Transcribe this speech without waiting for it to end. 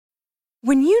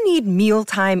When you need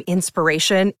mealtime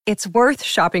inspiration, it's worth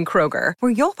shopping Kroger,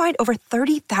 where you'll find over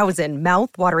 30,000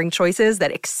 mouth-watering choices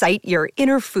that excite your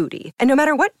inner foodie. And no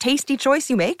matter what tasty choice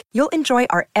you make, you'll enjoy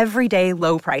our everyday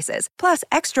low prices, plus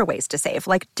extra ways to save,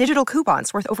 like digital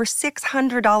coupons worth over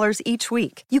 $600 each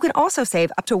week. You can also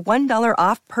save up to $1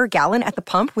 off per gallon at the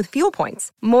pump with fuel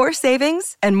points. More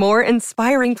savings and more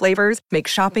inspiring flavors make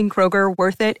shopping Kroger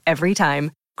worth it every time.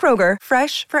 Kroger,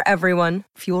 fresh for everyone.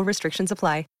 Fuel restrictions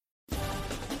apply.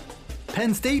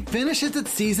 Penn State finishes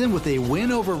its season with a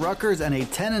win over Rutgers and a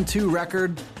 10-2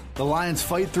 record. The Lions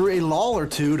fight through a lull or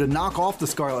two to knock off the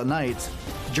Scarlet Knights.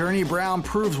 Journey Brown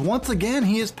proves once again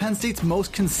he is Penn State's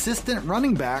most consistent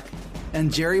running back.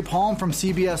 And Jerry Palm from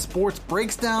CBS Sports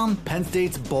breaks down Penn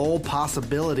State's bowl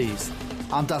possibilities.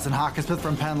 I'm Dustin Hockensmith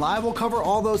from Penn Live. We'll cover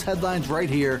all those headlines right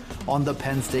here on the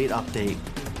Penn State Update.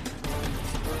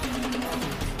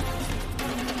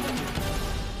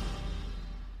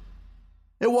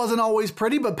 It wasn't always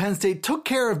pretty, but Penn State took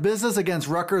care of business against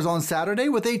Rutgers on Saturday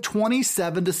with a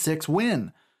 27-6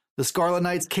 win. The Scarlet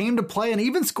Knights came to play and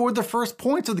even scored the first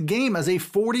points of the game as a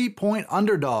 40-point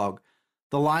underdog.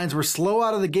 The Lions were slow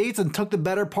out of the gates and took the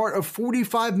better part of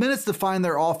 45 minutes to find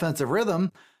their offensive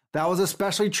rhythm. That was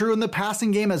especially true in the passing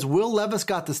game as Will Levis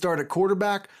got to start at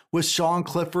quarterback with Sean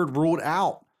Clifford ruled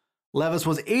out. Levis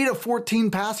was 8 of 14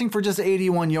 passing for just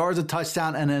 81 yards, a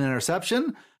touchdown, and an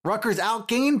interception. Rutgers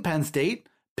outgained Penn State,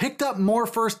 picked up more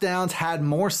first downs, had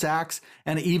more sacks,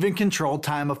 and even controlled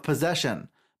time of possession.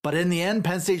 But in the end,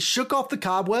 Penn State shook off the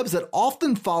cobwebs that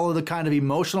often follow the kind of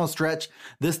emotional stretch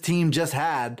this team just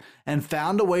had and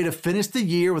found a way to finish the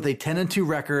year with a 10-2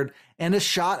 record and a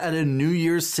shot at a New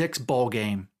Year's Six bowl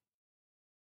game.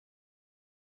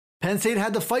 Penn State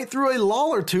had to fight through a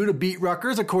lull or two to beat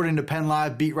Rutgers, according to Penn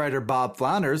Live beat writer Bob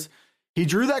Flounders. He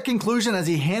drew that conclusion as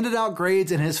he handed out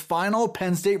grades in his final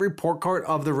Penn State report card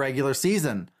of the regular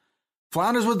season.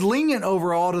 Flounders was lenient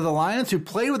overall to the Lions, who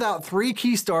played without three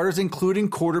key starters, including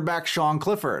quarterback Sean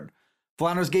Clifford.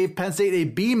 Flounders gave Penn State a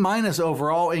B-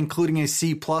 overall, including a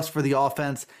C+ for the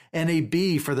offense and a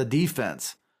B for the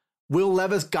defense. Will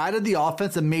Levis guided the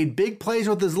offense and made big plays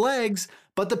with his legs,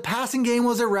 but the passing game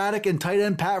was erratic and tight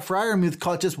end Pat Freiermuth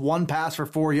caught just one pass for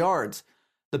 4 yards.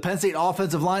 The Penn State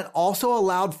offensive line also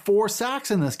allowed 4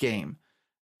 sacks in this game.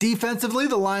 Defensively,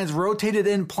 the Lions rotated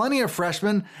in plenty of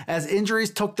freshmen as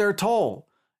injuries took their toll.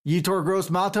 Yetur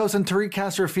Gross-Matos and Tariq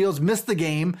Castro-Fields missed the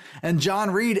game, and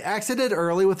John Reed exited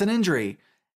early with an injury.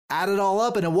 Add it all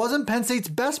up, and it wasn't Penn State's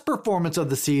best performance of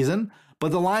the season,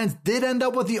 but the Lions did end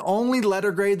up with the only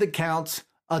letter grade that counts,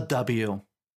 a W.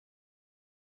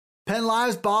 Penn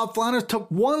Live's Bob Flounders took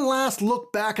one last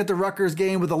look back at the Rutgers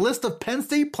game with a list of Penn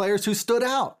State players who stood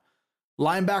out.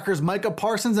 Linebackers Micah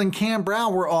Parsons and Cam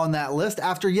Brown were on that list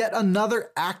after yet another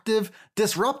active,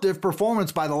 disruptive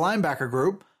performance by the linebacker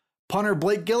group. Punter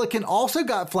Blake Gillikin also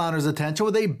got Flounders' attention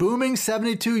with a booming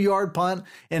 72-yard punt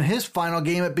in his final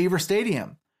game at Beaver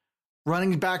Stadium.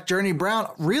 Running back Journey Brown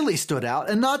really stood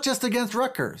out, and not just against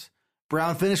Rutgers.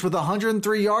 Brown finished with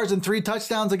 103 yards and 3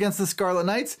 touchdowns against the Scarlet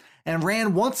Knights and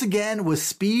ran once again with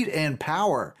speed and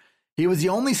power. He was the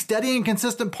only steady and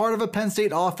consistent part of a Penn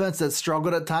State offense that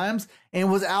struggled at times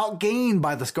and was outgained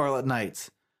by the Scarlet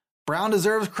Knights. Brown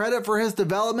deserves credit for his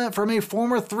development from a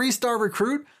former 3-star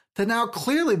recruit to now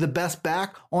clearly the best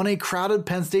back on a crowded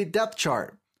Penn State depth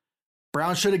chart.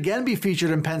 Brown should again be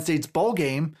featured in Penn State's bowl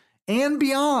game and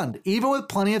beyond, even with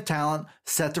plenty of talent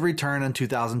set to return in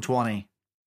 2020.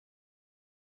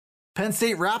 Penn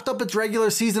State wrapped up its regular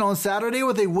season on Saturday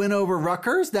with a win over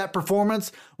Rutgers. That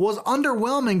performance was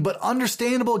underwhelming but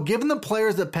understandable given the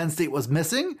players that Penn State was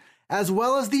missing, as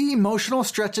well as the emotional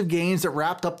stretch of games that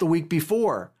wrapped up the week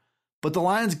before. But the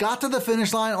Lions got to the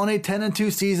finish line on a 10-2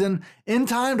 season in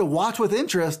time to watch with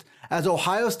interest as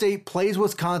Ohio State plays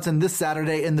Wisconsin this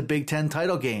Saturday in the Big Ten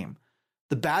title game.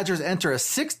 The Badgers enter as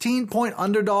 16-point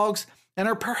underdogs and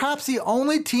are perhaps the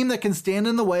only team that can stand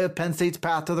in the way of Penn State's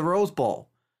path to the Rose Bowl.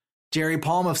 Jerry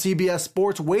Palm of CBS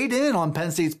Sports weighed in on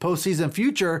Penn State's postseason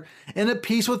future in a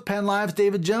piece with Penn Live's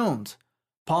David Jones.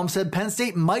 Palm said Penn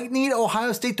State might need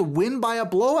Ohio State to win by a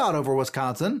blowout over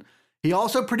Wisconsin. He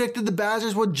also predicted the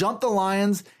Badgers would jump the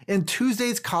Lions in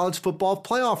Tuesday's college football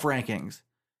playoff rankings.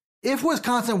 If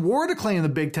Wisconsin were to claim the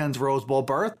Big Ten's Rose Bowl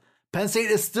berth, Penn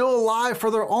State is still alive for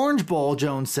their Orange Bowl,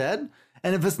 Jones said.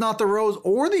 And if it's not the Rose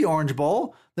or the Orange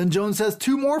Bowl, then Jones says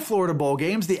 2 more Florida Bowl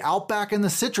games, the Outback and the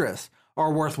Citrus,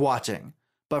 are worth watching.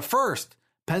 But first,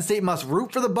 Penn State must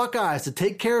root for the Buckeyes to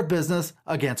take care of business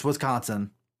against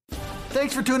Wisconsin.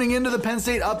 Thanks for tuning in to the Penn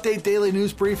State Update Daily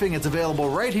News Briefing. It's available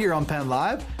right here on Penn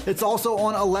Live. It's also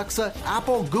on Alexa,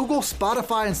 Apple, Google,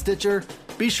 Spotify, and Stitcher.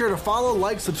 Be sure to follow,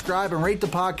 like, subscribe, and rate the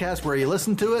podcast where you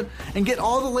listen to it, and get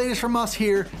all the latest from us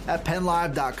here at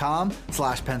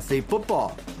PennLive.com/Penn State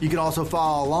Football. You can also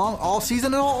follow along all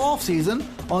season and all off season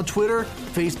on Twitter,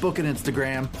 Facebook, and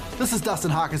Instagram. This is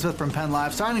Dustin Hawkinsmith from Penn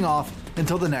Live signing off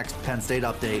until the next Penn State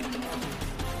update.